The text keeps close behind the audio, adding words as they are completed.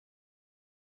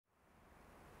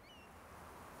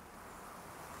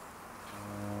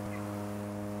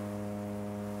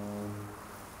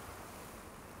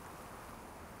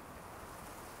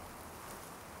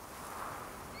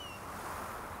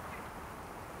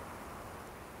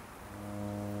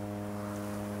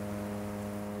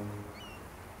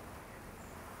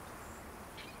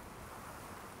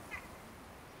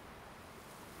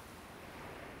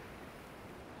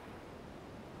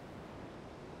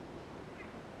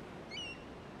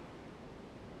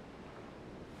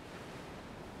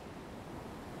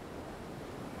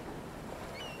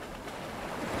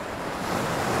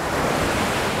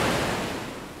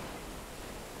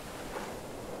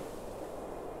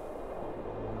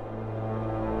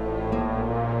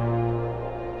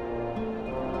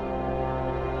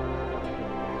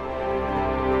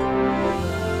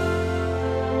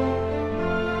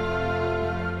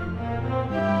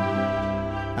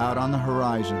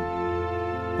horizon,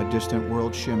 a distant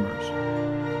world shimmers.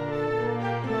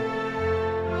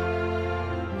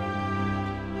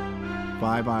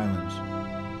 Five islands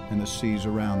and the seas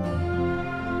around them.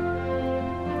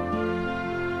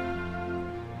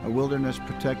 A wilderness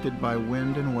protected by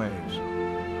wind and waves.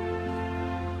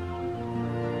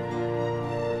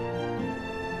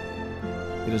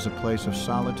 It is a place of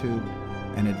solitude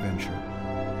and adventure.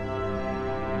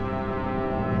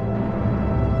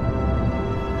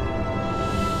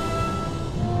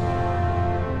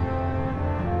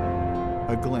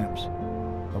 A glimpse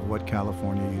of what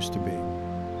California used to be.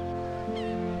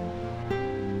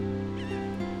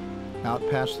 Out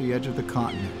past the edge of the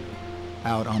continent,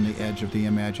 out on the edge of the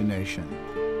imagination,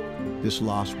 this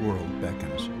lost world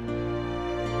beckons.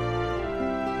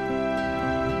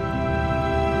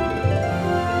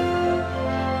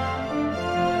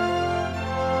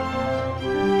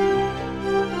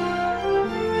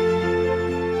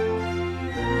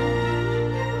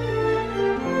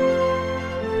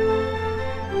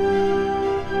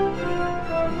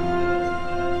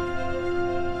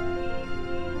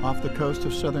 Off the coast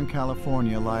of Southern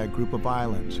California lie a group of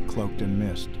islands cloaked in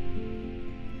mist.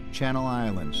 Channel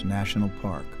Islands National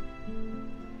Park.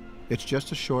 It's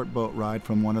just a short boat ride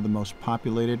from one of the most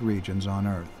populated regions on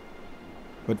Earth.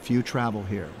 But few travel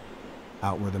here,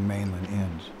 out where the mainland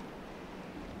ends.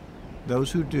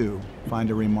 Those who do find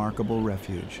a remarkable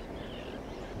refuge.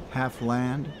 Half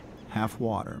land, half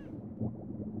water.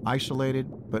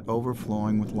 Isolated but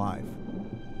overflowing with life.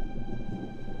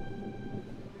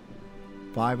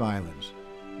 5 islands,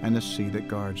 and the sea that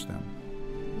guards them.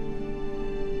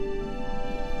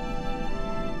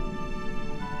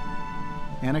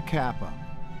 Anacapa,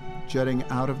 jutting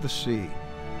out of the sea.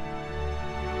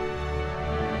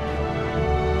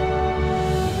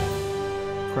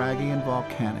 Craggy and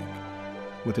volcanic,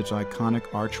 with its iconic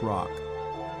arch rock.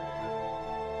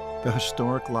 The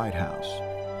historic lighthouse.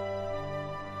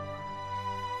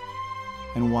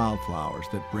 And wildflowers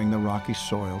that bring the rocky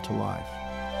soil to life.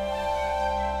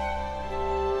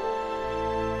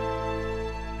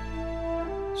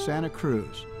 Santa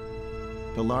Cruz,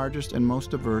 the largest and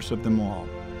most diverse of them all.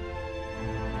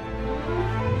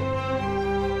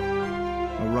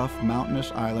 A rough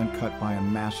mountainous island cut by a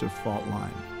massive fault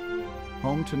line,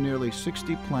 home to nearly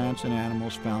 60 plants and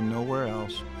animals found nowhere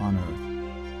else on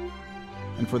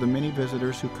Earth. And for the many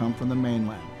visitors who come from the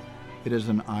mainland, it is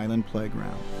an island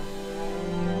playground.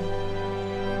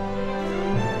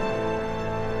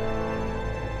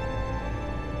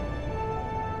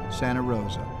 Santa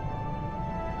Rosa,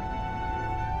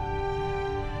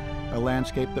 a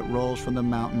landscape that rolls from the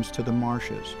mountains to the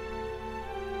marshes,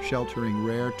 sheltering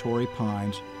rare Torrey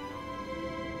pines,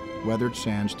 weathered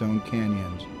sandstone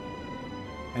canyons,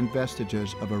 and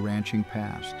vestiges of a ranching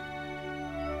past.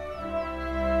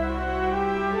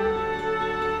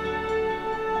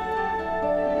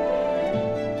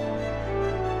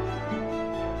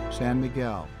 San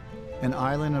Miguel, an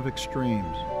island of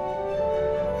extremes,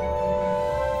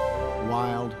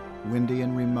 wild, windy,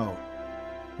 and remote,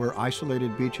 where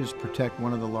isolated beaches protect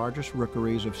one of the largest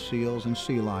rookeries of seals and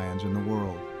sea lions in the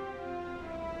world.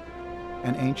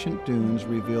 And ancient dunes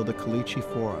reveal the caliche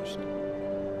forest,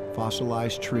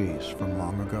 fossilized trees from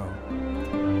long ago.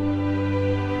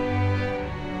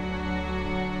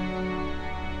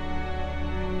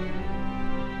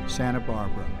 Santa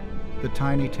Barbara, the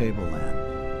tiny tableland.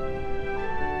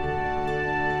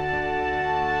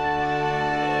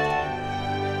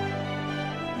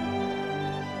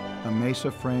 A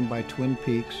mesa framed by twin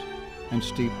peaks and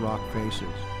steep rock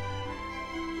faces,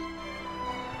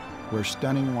 where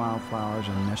stunning wildflowers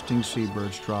and nesting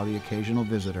seabirds draw the occasional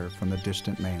visitor from the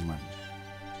distant mainland.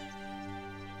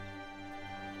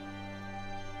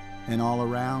 And all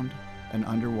around, an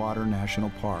underwater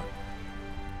national park.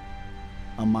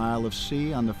 A mile of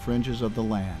sea on the fringes of the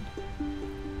land.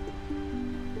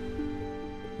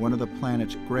 One of the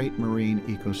planet's great marine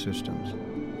ecosystems,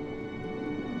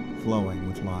 flowing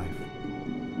with life.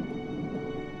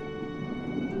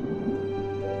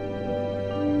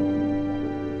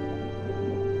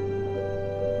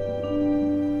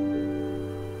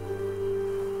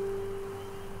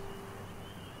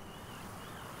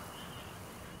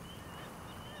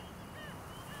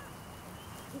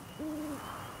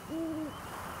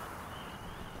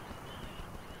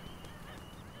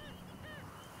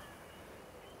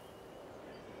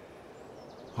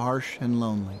 Harsh and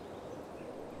lonely.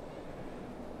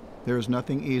 There is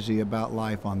nothing easy about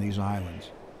life on these islands.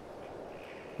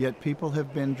 Yet people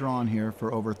have been drawn here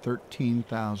for over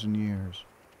 13,000 years.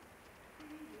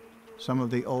 Some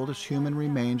of the oldest human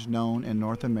remains known in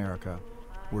North America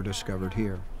were discovered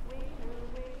here.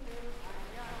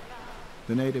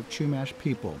 the native Chumash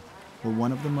people were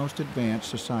one of the most advanced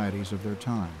societies of their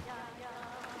time.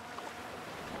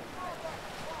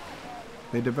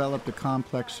 They developed a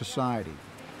complex society,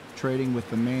 trading with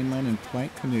the mainland in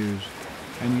plank canoes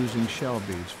and using shell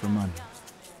beads for money.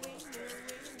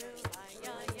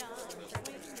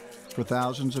 For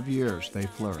thousands of years, they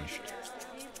flourished.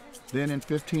 Then in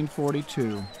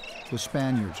 1542, the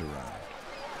Spaniards arrived,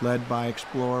 led by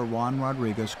explorer Juan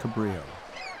Rodriguez Cabrillo.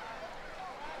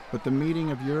 But the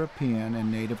meeting of European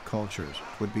and native cultures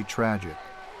would be tragic.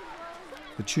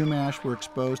 The Chumash were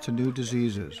exposed to new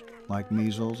diseases like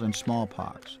measles and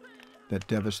smallpox that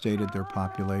devastated their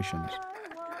populations.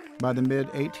 By the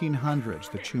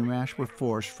mid-1800s, the Chumash were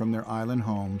forced from their island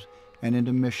homes and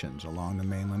into missions along the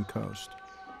mainland coast.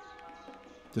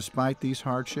 Despite these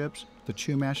hardships, the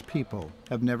Chumash people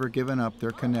have never given up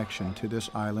their connection to this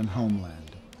island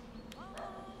homeland.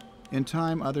 In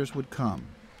time, others would come,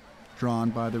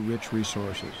 drawn by the rich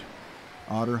resources: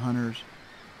 otter hunters,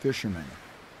 fishermen,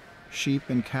 sheep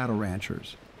and cattle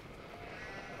ranchers.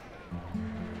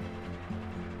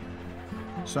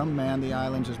 Some manned the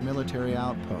islands as military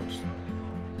outposts.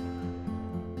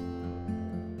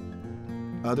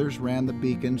 Others ran the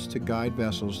beacons to guide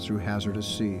vessels through hazardous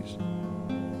seas.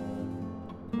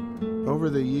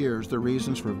 Over the years, the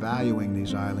reasons for valuing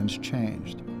these islands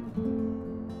changed.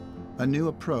 A new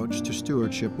approach to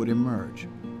stewardship would emerge,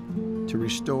 to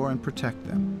restore and protect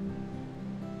them.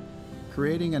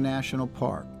 Creating a national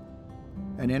park,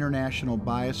 an international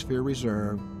biosphere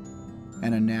reserve,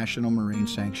 and a national marine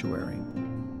sanctuary,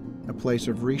 a place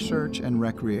of research and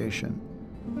recreation,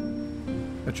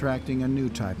 attracting a new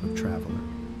type of traveler.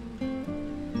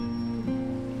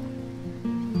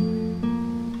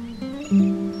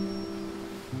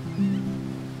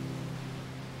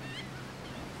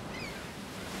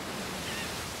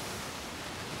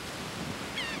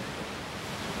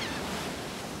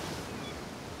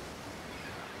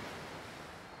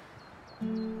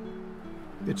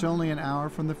 It's only an hour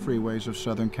from the freeways of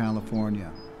Southern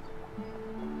California.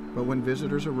 But when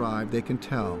visitors arrive, they can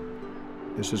tell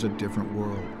this is a different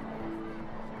world.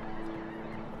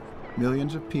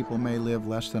 Millions of people may live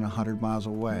less than 100 miles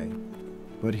away,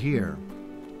 but here,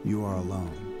 you are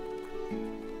alone.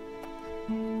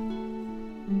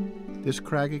 This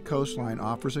craggy coastline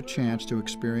offers a chance to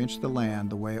experience the land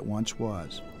the way it once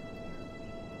was,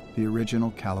 the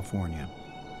original California.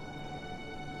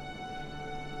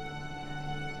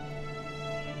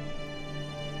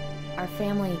 Our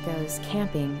family goes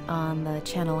camping on the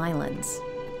Channel Islands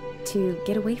to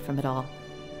get away from it all.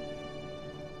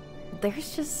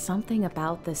 There's just something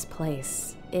about this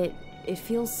place. It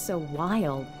feels so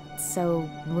wild, so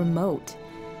remote,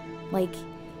 like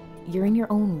you're in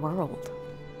your own world.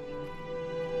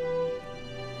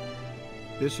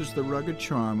 This is the rugged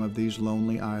charm of these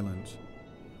lonely islands,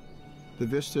 the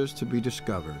vistas to be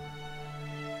discovered,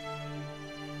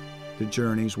 the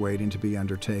journeys waiting to be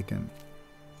undertaken.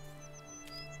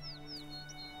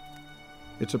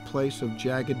 It's a place of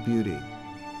jagged beauty,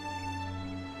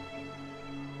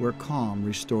 where calm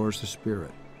restores the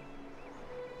spirit.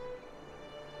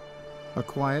 A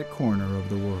quiet corner of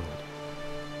the world.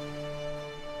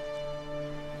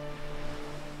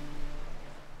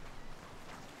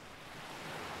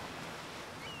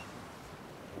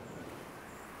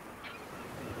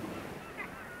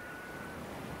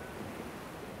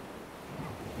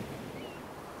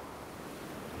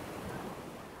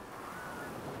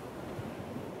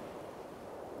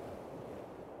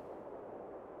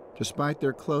 Despite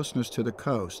their closeness to the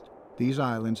coast, these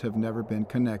islands have never been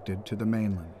connected to the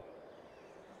mainland.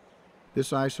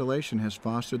 This isolation has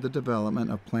fostered the development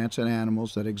of plants and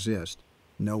animals that exist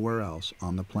nowhere else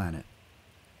on the planet.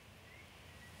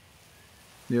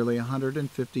 Nearly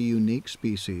 150 unique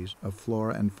species of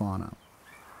flora and fauna.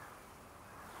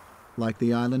 Like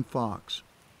the island fox,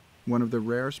 one of the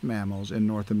rarest mammals in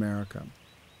North America.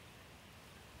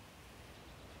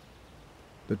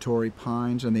 The Torrey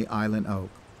pines and the island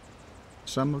oak,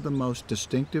 some of the most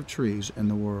distinctive trees in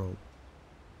the world.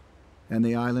 And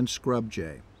the island scrub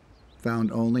jay,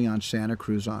 found only on Santa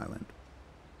Cruz Island.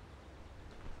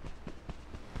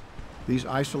 These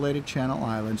isolated Channel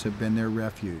Islands have been their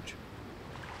refuge,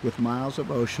 with miles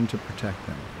of ocean to protect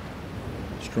them,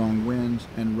 strong winds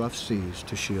and rough seas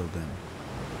to shield them.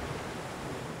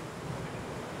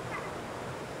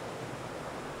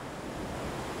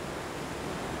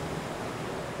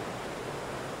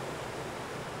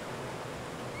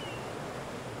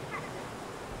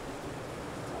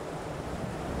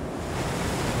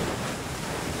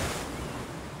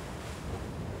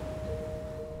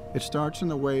 It starts in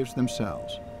the waves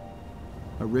themselves,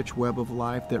 a rich web of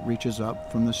life that reaches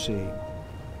up from the sea.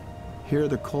 Here,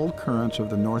 the cold currents of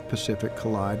the North Pacific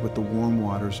collide with the warm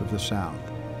waters of the South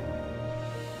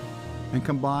and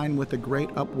combine with the great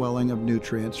upwelling of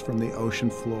nutrients from the ocean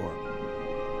floor.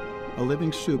 A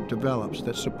living soup develops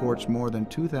that supports more than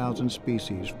 2,000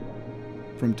 species,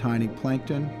 from tiny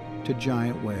plankton to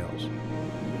giant whales.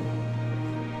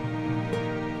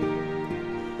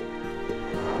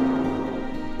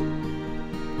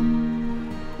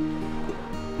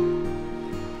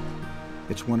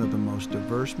 It's one of the most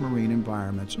diverse marine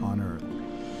environments on Earth.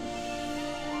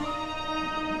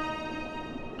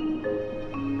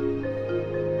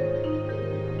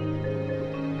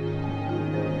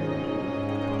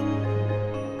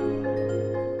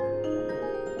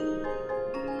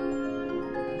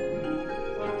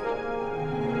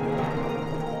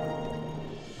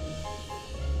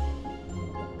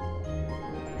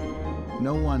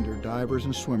 No wonder divers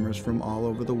and swimmers from all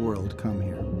over the world come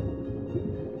here.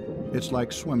 It's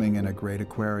like swimming in a great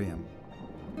aquarium.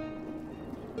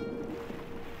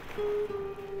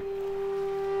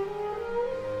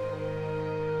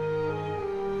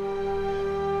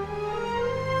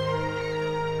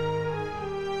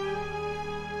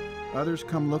 Others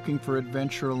come looking for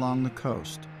adventure along the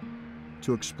coast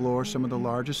to explore some of the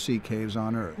largest sea caves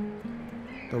on Earth,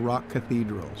 the rock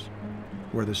cathedrals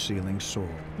where the ceilings soar.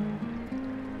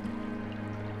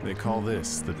 They call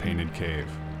this the Painted Cave.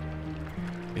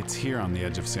 It's here on the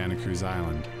edge of Santa Cruz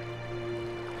Island.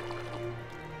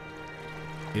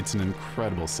 It's an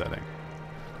incredible setting.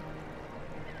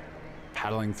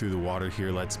 Paddling through the water here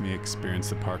lets me experience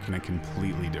the park in a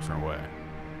completely different way.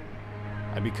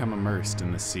 I become immersed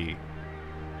in the sea,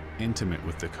 intimate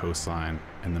with the coastline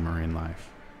and the marine life.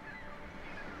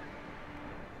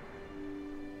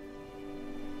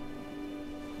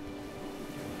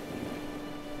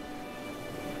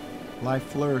 Life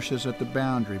flourishes at the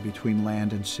boundary between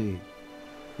land and sea,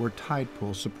 where tide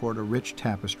pools support a rich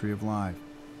tapestry of life.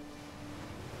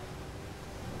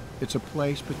 It's a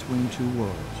place between two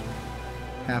worlds,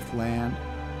 half land,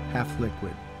 half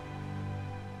liquid,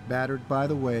 battered by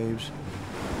the waves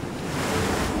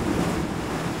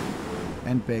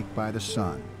and baked by the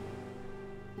sun.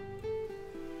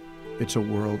 It's a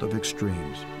world of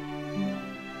extremes.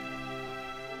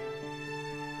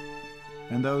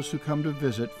 And those who come to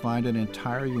visit find an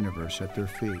entire universe at their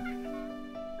feet.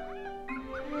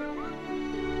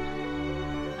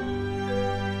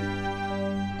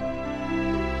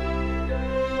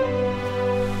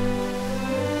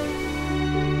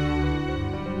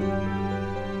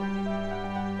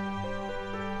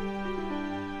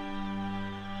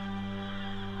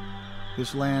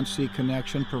 This land-sea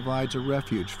connection provides a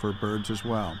refuge for birds as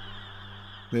well.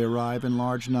 They arrive in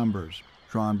large numbers,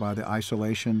 drawn by the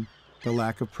isolation, the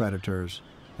lack of predators,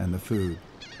 and the food.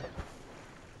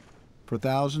 For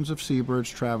thousands of seabirds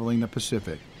traveling the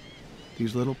Pacific,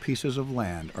 these little pieces of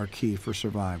land are key for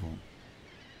survival.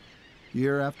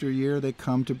 Year after year, they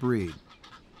come to breed,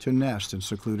 to nest in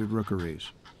secluded rookeries.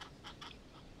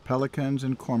 Pelicans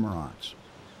and cormorants,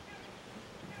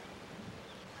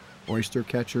 oyster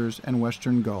catchers and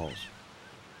western gulls.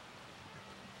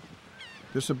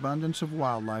 This abundance of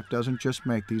wildlife doesn't just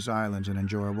make these islands an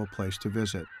enjoyable place to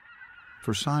visit.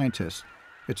 For scientists,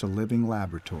 it's a living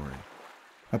laboratory,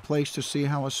 a place to see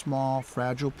how a small,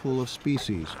 fragile pool of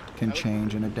species can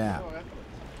change and adapt.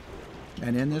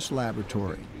 And in this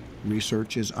laboratory,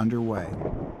 research is underway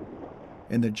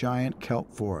in the giant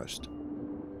kelp forest.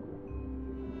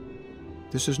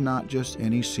 This is not just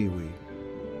any seaweed.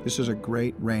 This is a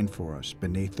great rainforest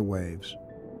beneath the waves.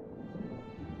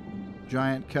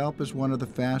 Giant kelp is one of the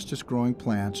fastest growing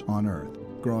plants on Earth,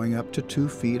 growing up to 2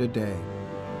 feet a day.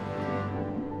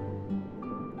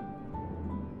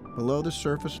 Below the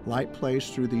surface, light plays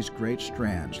through these great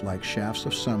strands like shafts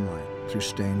of sunlight through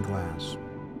stained glass.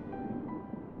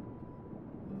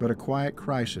 But a quiet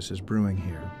crisis is brewing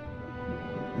here.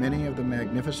 Many of the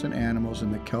magnificent animals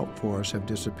in the kelp forest have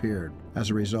disappeared as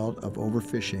a result of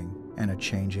overfishing and a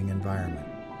changing environment.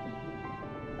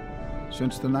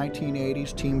 Since the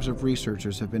 1980s, teams of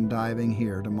researchers have been diving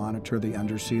here to monitor the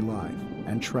undersea life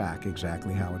and track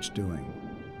exactly how it's doing.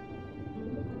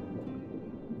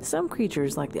 Some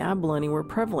creatures, like the abalone, were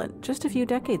prevalent just a few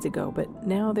decades ago, but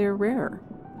now they're rare.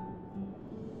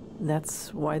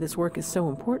 That's why this work is so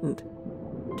important.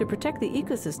 To protect the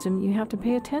ecosystem, you have to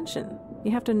pay attention. You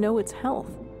have to know its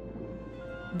health.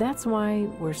 That's why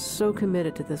we're so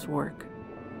committed to this work.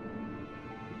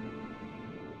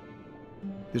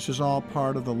 This is all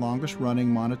part of the longest-running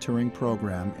monitoring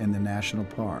program in the national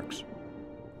parks,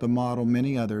 the model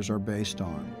many others are based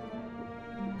on.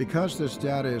 Because this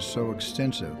data is so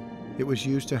extensive, it was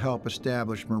used to help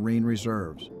establish marine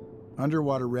reserves,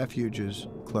 underwater refuges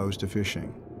closed to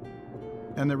fishing.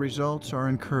 And the results are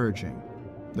encouraging.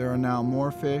 There are now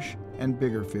more fish and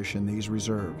bigger fish in these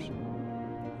reserves.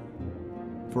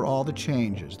 For all the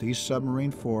changes, these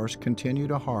submarine forests continue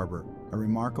to harbor a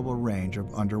remarkable range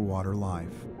of underwater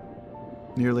life.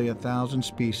 Nearly 1,000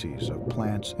 species of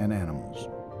plants and animals.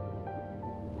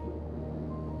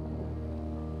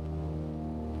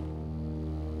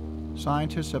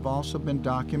 Scientists have also been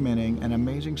documenting an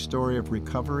amazing story of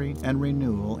recovery and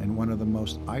renewal in one of the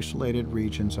most isolated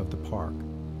regions of the park,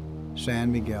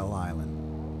 San Miguel Island.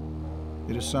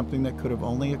 It is something that could have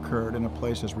only occurred in a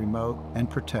place as remote and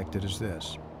protected as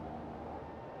this.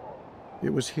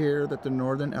 It was here that the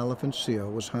northern elephant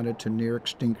seal was hunted to near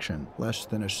extinction less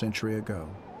than a century ago.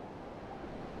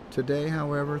 Today,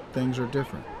 however, things are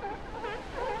different.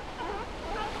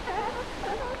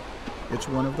 It's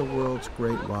one of the world's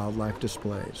great wildlife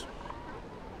displays.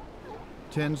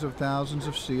 Tens of thousands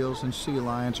of seals and sea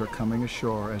lions are coming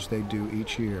ashore as they do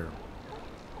each year.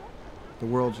 The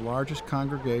world's largest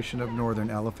congregation of northern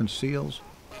elephant seals,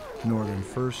 northern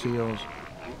fur seals,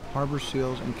 harbor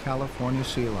seals, and California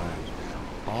sea lions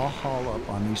all haul up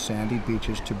on these sandy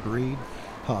beaches to breed,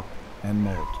 pup, and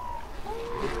molt.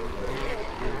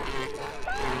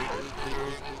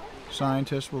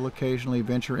 Scientists will occasionally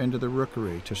venture into the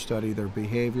rookery to study their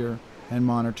behavior and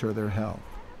monitor their health.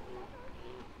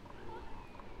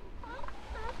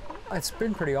 It's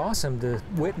been pretty awesome to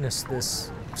witness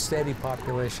this steady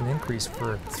population increase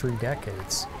for 3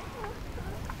 decades.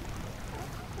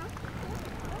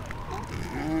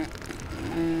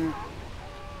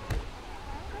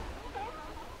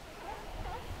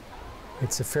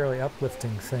 It's a fairly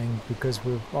uplifting thing because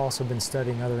we've also been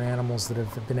studying other animals that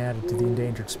have been added to the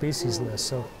endangered species list,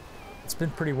 so it's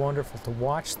been pretty wonderful to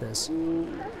watch this.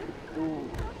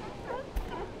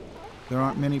 There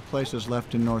aren't many places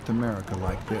left in North America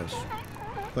like this.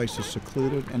 Places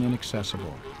secluded and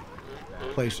inaccessible.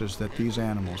 Places that these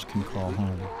animals can call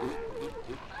home.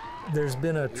 There's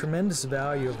been a tremendous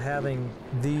value of having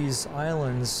these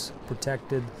islands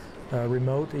protected,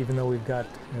 remote, even though we've got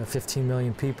 15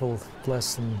 million people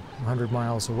less than 100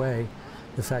 miles away.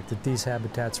 The fact that these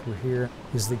habitats were here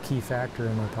is the key factor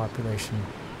in their population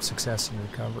success and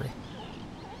recovery.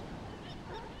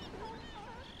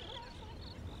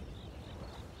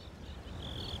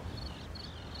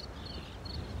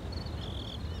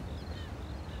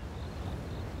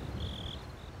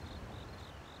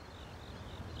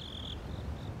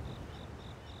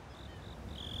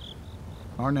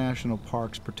 Our national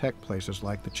parks protect places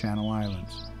like the Channel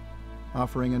Islands,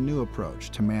 offering a new approach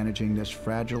to managing this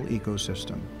fragile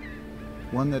ecosystem,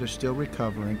 one that is still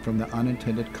recovering from the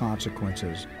unintended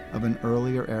consequences of an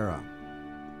earlier era,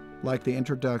 like the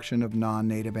introduction of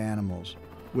non-native animals,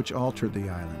 which altered the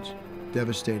islands,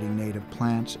 devastating native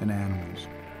plants and animals.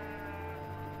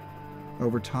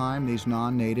 Over time, these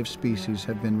non-native species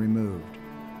have been removed,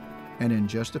 and in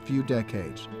just a few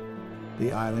decades,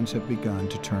 the islands have begun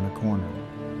to turn a corner.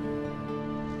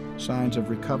 Signs of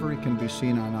recovery can be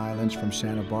seen on islands from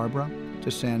Santa Barbara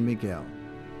to San Miguel.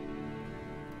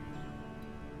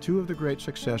 Two of the great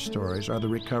success stories are the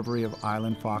recovery of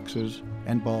island foxes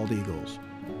and bald eagles.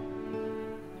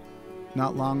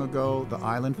 Not long ago, the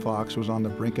island fox was on the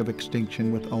brink of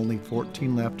extinction with only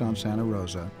 14 left on Santa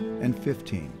Rosa and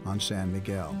 15 on San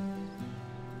Miguel.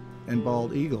 And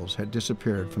bald eagles had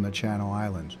disappeared from the Channel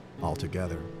Islands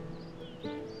altogether.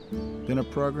 Then a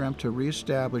program to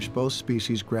reestablish both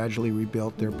species gradually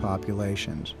rebuilt their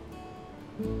populations.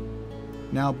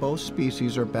 Now both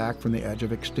species are back from the edge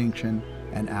of extinction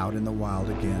and out in the wild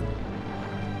again.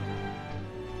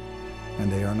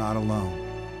 And they are not alone.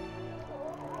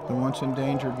 The once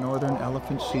endangered northern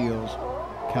elephant seals,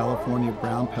 California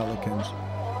brown pelicans,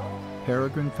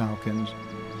 peregrine falcons,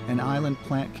 and island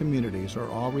plant communities are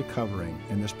all recovering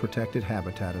in this protected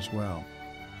habitat as well.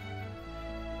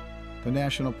 The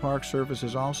National Park Service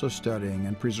is also studying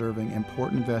and preserving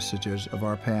important vestiges of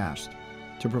our past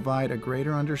to provide a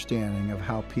greater understanding of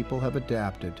how people have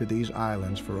adapted to these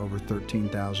islands for over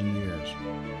 13,000 years.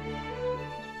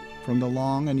 From the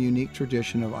long and unique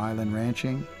tradition of island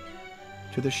ranching,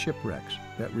 to the shipwrecks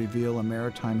that reveal a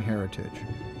maritime heritage,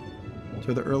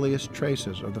 to the earliest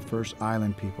traces of the first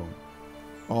island people,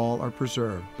 all are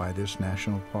preserved by this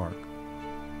national park.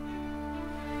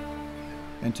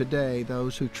 And today,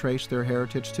 those who trace their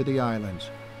heritage to the islands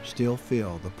still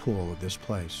feel the pull of this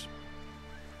place.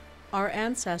 Our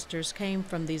ancestors came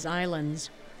from these islands,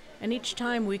 and each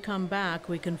time we come back,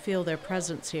 we can feel their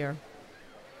presence here.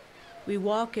 We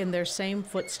walk in their same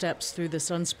footsteps through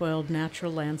this unspoiled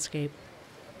natural landscape.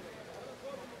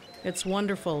 It's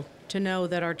wonderful to know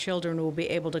that our children will be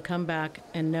able to come back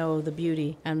and know the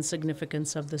beauty and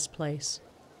significance of this place.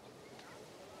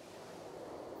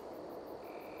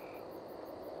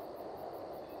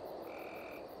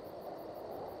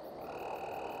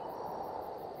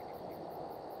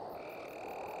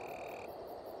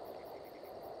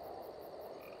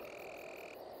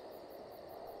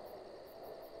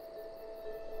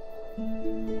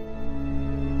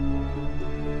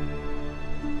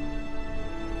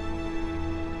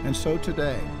 And so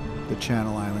today, the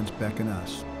Channel Islands beckon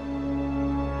us.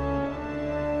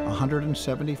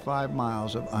 175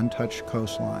 miles of untouched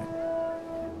coastline.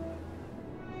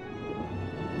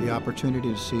 The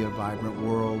opportunity to see a vibrant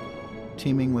world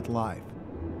teeming with life.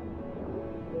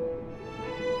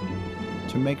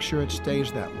 To make sure it stays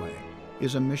that way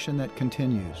is a mission that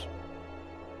continues.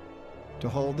 To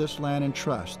hold this land in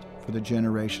trust for the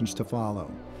generations to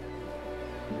follow.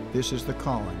 This is the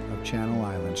calling of Channel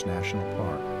Islands National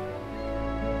Park.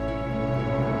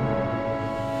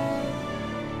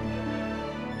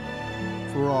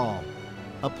 For all,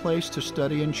 a place to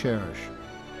study and cherish,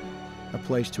 a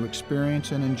place to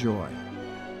experience and enjoy,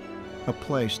 a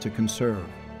place to conserve.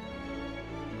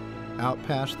 Out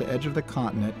past the edge of the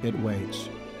continent it waits,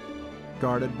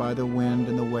 guarded by the wind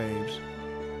and the waves,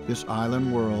 this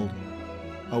island world,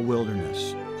 a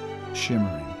wilderness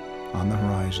shimmering on the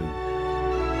horizon.